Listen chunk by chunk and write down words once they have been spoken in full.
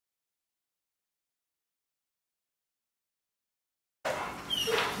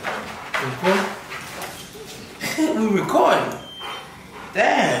We recording.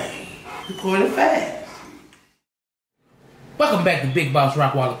 Dang. Recording fast. Welcome back to Big Boss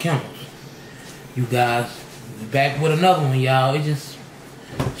Rockwaller Kennels. You guys, we back with another one, y'all. It just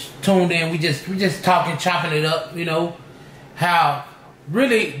tuned in. We just talking, chopping it up, you know. How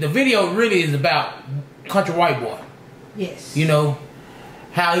really the video really is about Country White Boy. Yes. You know,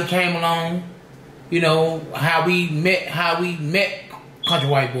 how he came along, you know, how we met Country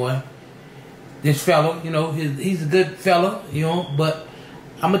White Boy. This fella, you know, he's a good fella, you know, but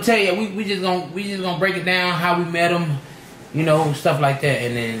I'm gonna tell you, we just gonna break it down how we met him, you know, stuff like that,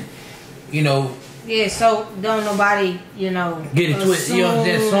 and then, you know. Yeah, so don't nobody, you know, get it twisted, you know,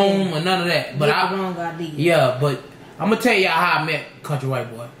 just assume or none of that. But wrong idea. Yeah, but I'm gonna tell y'all how I met Country White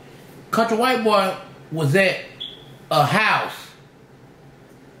Boy. Country White Boy was at a house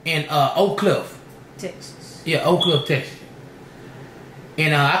in Oak Cliff, Texas. Yeah, Oak Cliff, Texas.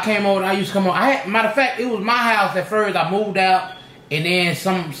 And I came over. I used to come over. Matter of fact, it was my house at first. I moved out, and then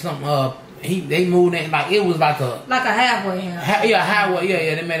they moved in. Like it was like a halfway house. Halfway.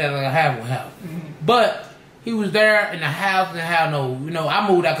 Yeah. They made it like a halfway house. Mm-hmm. But he was there in the house and had no. You know, I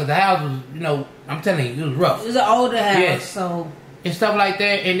moved out because the house was. You know, I'm telling you, it was rough. It was an older house, yes. So and stuff like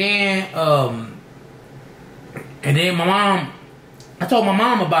that. And then my mom. I told my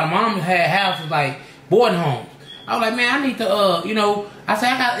mom about it. Mom had houses like boarding homes. I was like, man, I need to, you know, I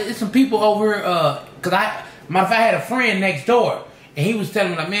said, I got some people over here, cause matter of fact, I had a friend next door, and he was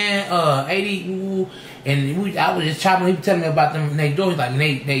telling me like, man, 80, and I was just chopping. He was telling me about them next door. He's like,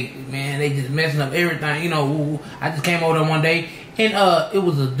 they just messing up everything, you know. I just came over there one day, and it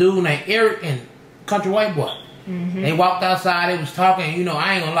was a dude named Eric and Country White Boy. Mm-hmm. They walked outside. They was talking. You know,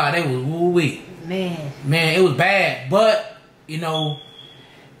 I ain't gonna lie, they was woo-wee. Man, it was bad, but you know,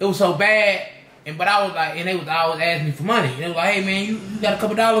 it was so bad. But I was like, and they was always asking me for money. They was like, hey man, you got a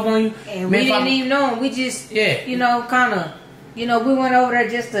couple dollars on you? And man, we didn't even know him. We just, you know, kind of, you know, we went over there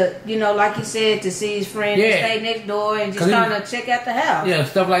just to, you know, like you said, to see his friend and stay next door and just kind of check out the house. Yeah,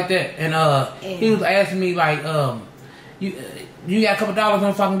 stuff like that. And he was asking me like, you got a couple dollars on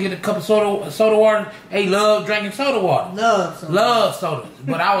if I can get a cup of soda water? Hey, love drinking soda water. Love soda.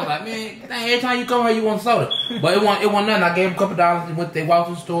 But I was like, man, every time you come here, you want soda. But it wasn't nothing. I gave him a couple dollars and they walked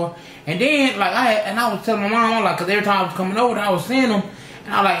to the store. And then, like, I was telling my mom, like, because every time I was coming over, I was seeing them,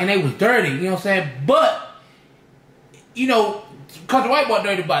 and I was like, and they was dirty, you know what I'm saying? But, you know, Country White Boy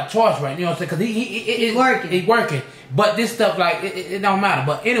dirty by choice, right? You know what I'm saying? Because he's working. But this stuff, like, it don't matter.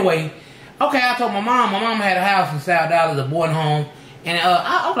 But anyway, okay, I told my mom had a house in South Dallas, a boarding home. And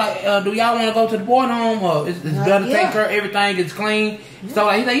I was like, do y'all want to go to the boarding home? Or it's better to take care of everything, gets clean? So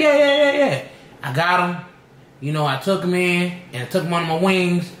like, he's like, yeah. I got him. You know, I took him in, and I took him under my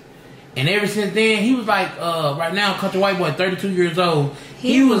wings. And ever since then, he was like, right now, Country White Boy, 32 years old.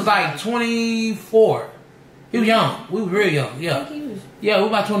 He was like 24. He was young. We were real young, yeah. Yeah, we were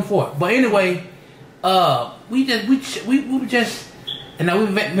about 24. But anyway, we just, and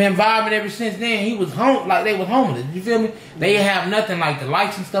we've been vibing ever since then. He was home, like they was homeless. You feel me? They didn't have nothing, like the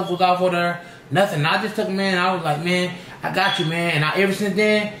lights and stuff was off over there. Nothing. I just took him in, and I was like, man, I got you, man. And ever since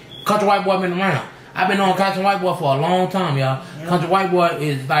then, Country White Boy been around. I've been on Country White Boy for a long time, y'all. Yeah. Country White Boy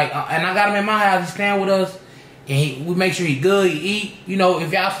is like, and I got him in my house. He's staying with us, and we make sure he good. He eat. You know, if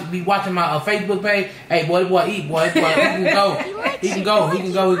y'all should be watching my Facebook page, hey, boy, eat, boy. He can go. He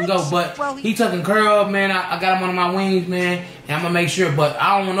can go. But he taking care of, man. I got him under my wings, man, and I'm gonna make sure. But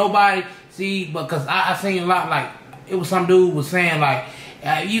I don't want nobody see, because I seen a lot. Like it was some dude was saying like,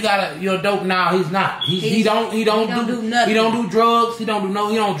 you're dope now. He's not. He don't do nothing. He don't do drugs. He don't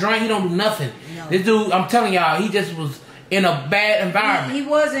drink. He don't do nothing. No. This dude, I'm telling y'all, he just was in a bad environment. He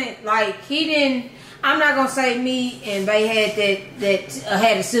wasn't like, he didn't. I'm not gonna say me and they had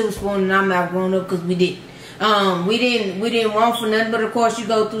had a silver spoon and I'm not growing up, because we didn't. We didn't want for nothing, but of course you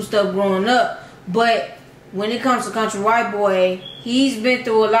go through stuff growing up. But when it comes to Country White Boy, he's been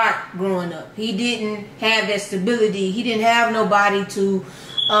through a lot growing up. He didn't have that stability. He didn't have nobody to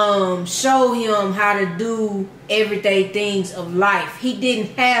show him how to do everyday things of life. He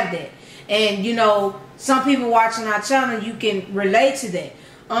didn't have that. And, you know, some people watching our channel, you can relate to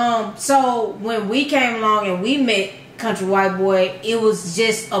that. So when we came along and we met Country White Boy, it was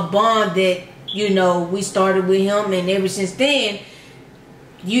just a bond that, you know, we started with him. And ever since then,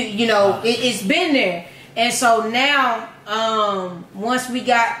 you know, it's been there. And so now, once we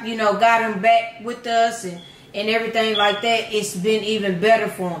got him back with us and everything like that, it's been even better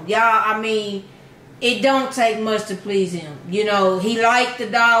for him. Y'all, I mean, it don't take much to please him. You know, he liked the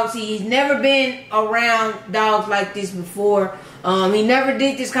dogs. He's never been around dogs like this before. He never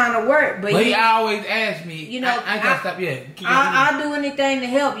did this kind of work, but he always asked me. You know, I gotta stop. Yeah, I'll do anything to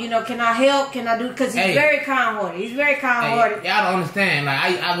help. You know, can I help? Can I do? Because he's very kind-hearted. He's very kind-hearted. Y'all don't understand.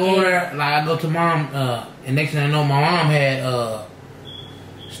 Like I go there, like I go to mom, and next thing I know, my mom had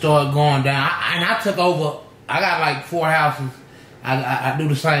started going down, and I took over. I got like 4 houses. I do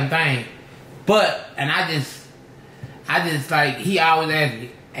the same thing, but I just like he always asked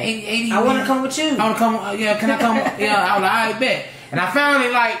me. Hey, I want to come with you. I want to come. Yeah, can I come? Yeah, I was like, I bet. And I found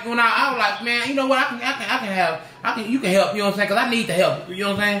it like when I was like, man, you know what? You can help. You know what I'm saying? Because I need the help. You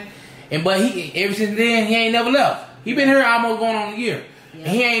know what I'm saying? But ever since then, he ain't never left. He been here almost going on a year. Yeah.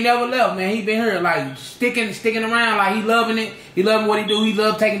 And he ain't never left, man. He been here like sticking around, like he loving it. He loving what he do. He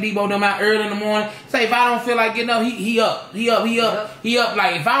love taking Debo them out early in the morning. Say if I don't feel like getting up, he up.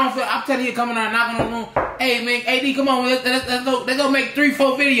 Like if I don't feel, I'm telling you, coming out knocking on the room. Hey man, AD, come on, let's go make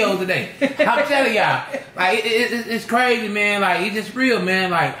 3-4 videos today. I'm telling y'all, like it's crazy, man. Like it's just real,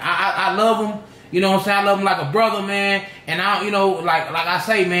 man. Like I love him. You know what I'm saying? I love him like a brother, man. And I, you know, like I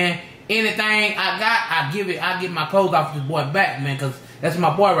say, man. Anything I got, I give my clothes off this boy back, man, because that's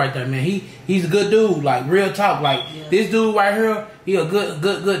my boy right there, man. He's a good dude, like real talk. Like this dude right here, he a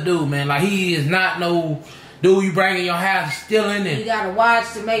good dude, man. Like he is not no dude you bring in your house stealing and you gotta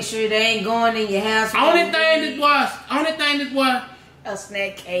watch to make sure they ain't going in your house. Only thing this boy a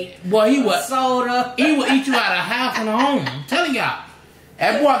snack cake. Boy, he was soda. He will eat you out of house and home. I'm telling y'all,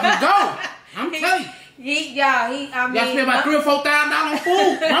 that boy can go. I'm telling you. Y'all spend about $3,000 or $4,000 on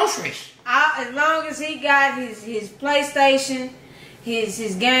food, groceries. As long as he got his PlayStation,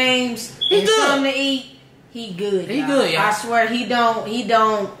 his games, he and good. something to eat, he good. He good, y'all. I swear he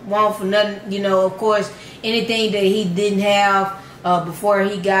don't want for nothing. You know, of course, anything that he didn't have before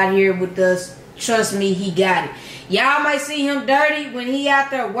he got here with us. Trust me, he got it. Y'all might see him dirty when he out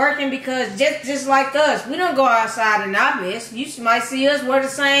there working because just like us, we don't go outside in our mess. You might see us wear the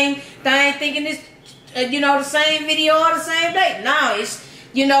same thing thinking it's, the same video on the same day. No, it's,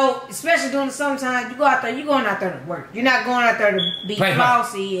 especially during the summertime, you're going out there to work. You're not going out there to be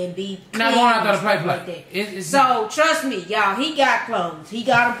classy and be clean. Not going out there to play. Like that. So, trust me, y'all, he got clothes. He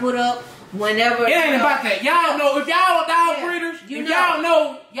got them put up whenever. It ain't about that. Y'all know, if y'all are dog breeders, y'all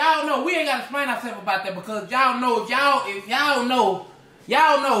know, we ain't got to explain ourselves about that because y'all know, if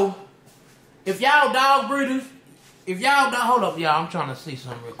y'all dog breeders, hold up, y'all, I'm trying to see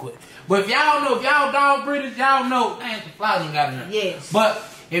something real quick. But if y'all dog breeders, y'all know, dang, the flies ain't got in there. Yes. But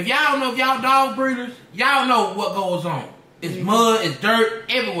if y'all dog breeders, y'all know what goes on. It's mud, it's dirt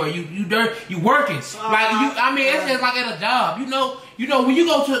everywhere. You dirt, you working. It's just like at a job. You know, when you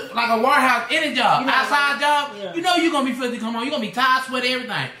go to like a warehouse, any job, outside job, you're gonna be filthy, come on, you're gonna be tired, sweaty,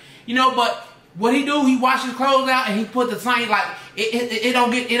 everything. But what he do, he wash his clothes out and he put the same, like it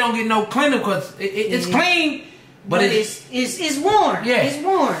don't get no cleaner because it's clean. But it's worn. Yeah. It's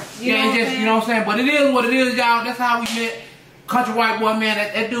worn. You know what I'm saying? But it is what it is, y'all. That's how we met. Country white boy, man.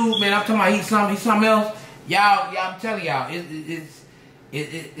 That dude, man, I'm talking about he's something else. Y'all, I'm telling y'all, it is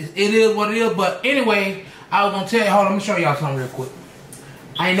what it is. But anyway, I was gonna tell you, hold on, let me show y'all something real quick.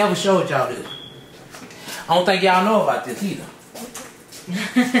 I ain't never showed y'all this. I don't think y'all know about this either.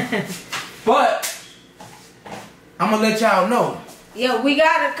 But I'm gonna let y'all know. Yeah, we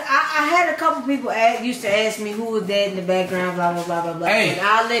got I had a couple people used to ask me who was that in the background, blah blah blah blah blah. Hey, but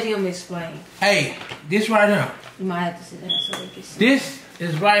I'll let him explain. Hey, this right here. You might have to sit down so they can see.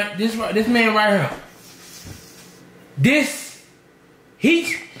 This man right here.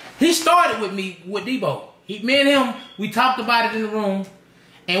 He started with me with Debo. Me and him, we talked about it in the room,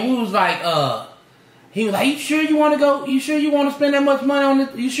 and we was like, he was like, "You sure you want to go? You sure you want to spend that much money on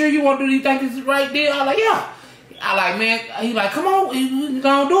it? You sure you want to do? You think this is the right deal?" I like, yeah. I like, man. He like, come on, we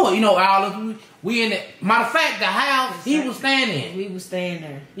gonna do it. All of we in it. Matter of fact, the house he was staying in. We was staying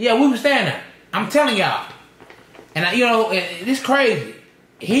there. Yeah, we was staying there. I'm telling y'all, and it's crazy.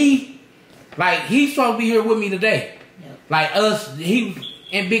 He's supposed to be here with me today. Yep. Like us, he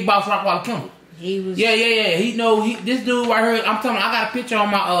in Big Boss Rockwall Kimball. He was. Yeah. This dude right here. I'm telling you, I got a picture on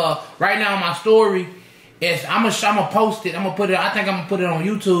my right now on my story. I'm gonna post it. I'm gonna put it. I think I'm gonna put it on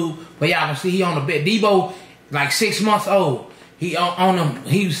YouTube. But y'all can see he on the bed. Debo, like 6 months old. He on him.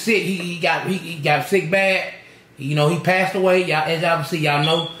 He was sick. He got sick bad. He passed away. Y'all, as y'all can see, y'all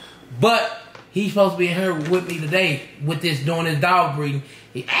know. But he's supposed to be in here with me today with doing his dog breeding.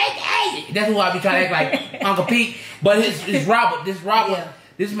 Hey, that's who I be trying to act like Uncle Pete. But it's Robert.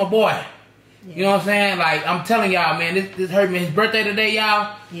 This is my boy. Yeah. You know what I'm saying? Like, I'm telling y'all, man, this hurt me. His birthday today,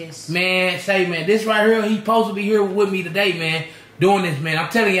 y'all. Yes. Man, this right here, he supposed to be here with me today, man, doing this, man. I'm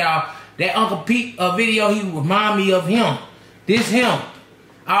telling y'all, that Uncle Pete video, he remind me of him. This him.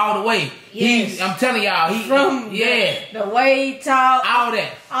 all the way. Yes. I'm telling y'all, From the way he talked, all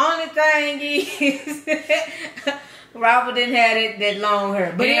that. Only thing is, Robert didn't have that long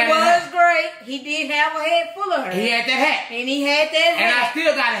hair, but it was great. He did have a head full of hair. He had that hat, and he had that hat. And I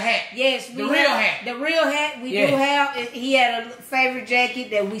still got a hat. Yes, the real hat. The real hat we do have. He had a favorite jacket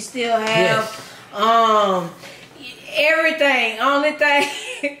that we still have. Yes. Everything. Only thing.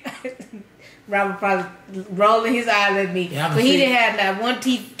 Robert probably rolling his eyes at me, but he didn't have not one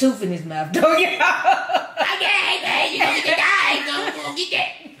tooth in his mouth. Don't you?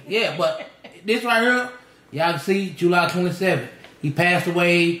 Yeah, but this right here, y'all can see July 27th. He passed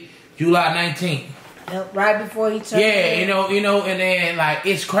away July 19th. Right before he turned. Yeah, you know, and then like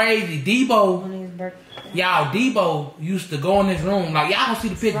it's crazy. Debo, y'all, Debo used to go in this room. Like y'all can see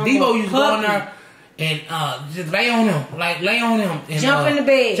the picture. Debo used to go in there and just lay on him, and jump in the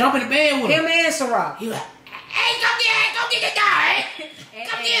bed with him and Ciroc. He like, hey, come get the guy.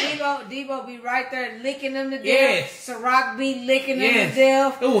 Come get him. Debo be right there licking him to death. Yes. Ciroc be licking him to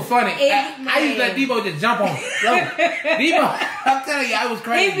death. It was funny. I used to let Debo just jump on him. Debo, I'm telling you, I was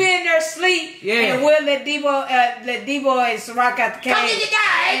crazy. He be in there sleep, and we'll let Debo and Ciroc out the cage. Come get the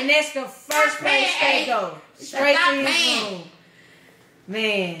guy. And that's the first place they go. Straight to his room.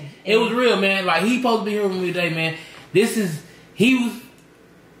 Man. It was real, man. Like, he's supposed to be here with me today, man.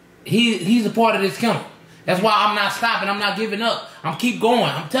 He's a part of this kennel. That's why I'm not stopping. I'm not giving up. I'm keep going.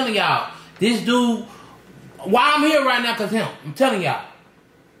 I'm telling y'all, this dude, why I'm here right now, because him. I'm telling y'all.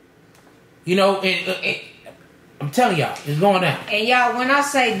 You know, I'm telling y'all, it's going down. And y'all, when I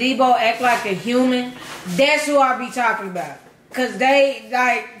say Debo act like a human, that's who I be talking about. Cause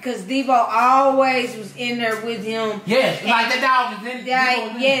Debo always was in there with him. Yes, like the dog is in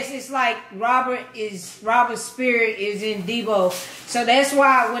Debo. Yes, it's like Robert's spirit is in Debo. So that's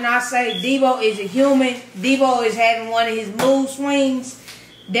why when I say Debo is a human, Debo is having one of his mood swings.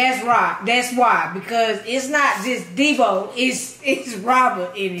 That's right. That's why. Because it's not just Debo, it's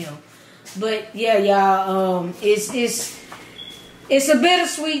Robert in him. But yeah, y'all, it's a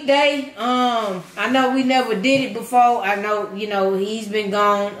bittersweet day. I know we never did it before. I know, he's been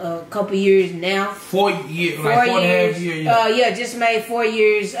gone a couple years now. 4 years, like 4.5 years. Yeah, just made 4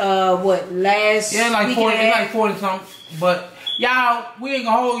 years. Last? Yeah, like 40. It's like 40 something. But y'all, we ain't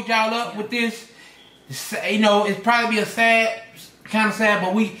gonna hold y'all up with this. It's probably be a kind of sad,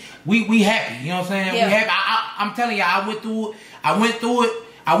 but we happy. You know what I'm saying? Yeah. We happy. I'm telling y'all, I went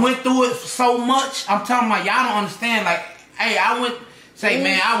through it so much. I'm telling y'all, y'all don't understand. Like, hey, I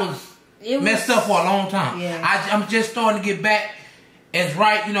was messed up for a long time. Yeah. I'm just starting to get back as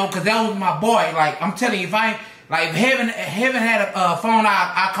right, because that was my boy. Like, I'm telling you, if Heaven had a phone,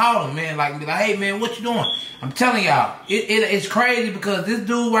 I called him, man. Like, hey, man, what you doing? I'm telling y'all, it's crazy because this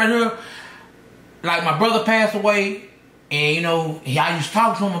dude right here, like, my brother passed away, and, I used to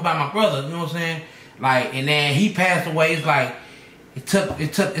talk to him about my brother, you know what I'm saying? Like, and then he passed away. It's like, it took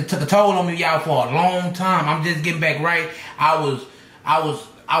a toll on me, y'all, for a long time. I'm just getting back right. I was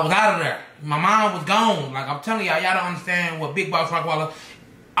out of there. My mind was gone. Like, I'm telling y'all don't understand what Big Boss Rockwalla.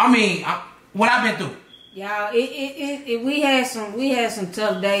 What I've been through. Y'all, we had some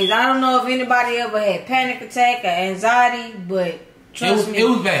tough days. I don't know if anybody ever had panic attack or anxiety, but trust me, it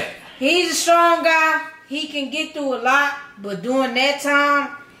was bad. He's a strong guy. He can get through a lot, but during that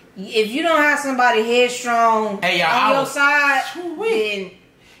time, if you don't have somebody headstrong on your side, then...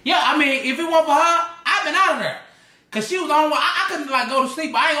 Yeah, if it weren't for her, I've been out of there. Because she was on... I couldn't, go to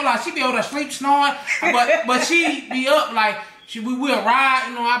sleep. I ain't gonna lie. She be over there sleep, snoring. But she be up, we'll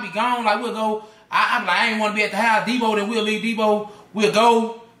ride, I'll be gone. Like, we'll go... I'm like, I ain't want to be at the house. Debo, then we'll leave Debo. We'll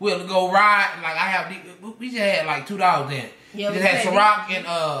go ride. Like, we just had, $2 then. Yeah, we just had Ciroc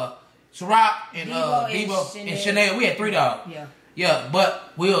and Debo and Chanel. We had $3. Yeah. Yeah,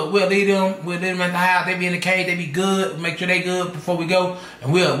 but we'll leave them. We'll leave them at the house. They be in the cage. They be good. Make sure they good before we go.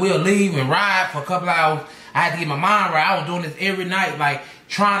 And we'll leave and ride for a couple hours. I had to get my mind right. I was doing this every night,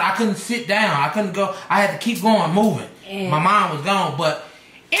 I couldn't sit down. I couldn't go. I had to keep going, moving. My mind was gone. But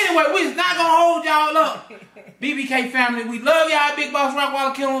anyway, we're not gonna hold y'all up. BBK family, we love y'all. Big Boss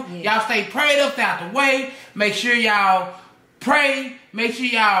Rockwalla Killer. Yeah. Y'all stay prayed up out the way. Make sure y'all pray. Make sure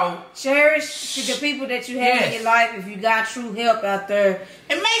y'all cherish the people that you have in your life. If you got true help out there,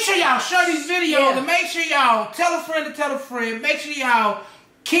 and make sure y'all share these videos, and make sure y'all tell a friend to tell a friend. Make sure y'all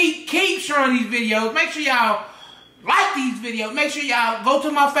keep sharing these videos. Make sure y'all like these videos. Make sure y'all go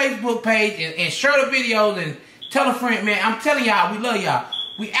to my Facebook page and share the videos and tell a friend, man. I'm telling y'all, we love y'all.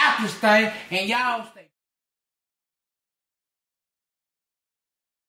 We out this thing, and y'all stay.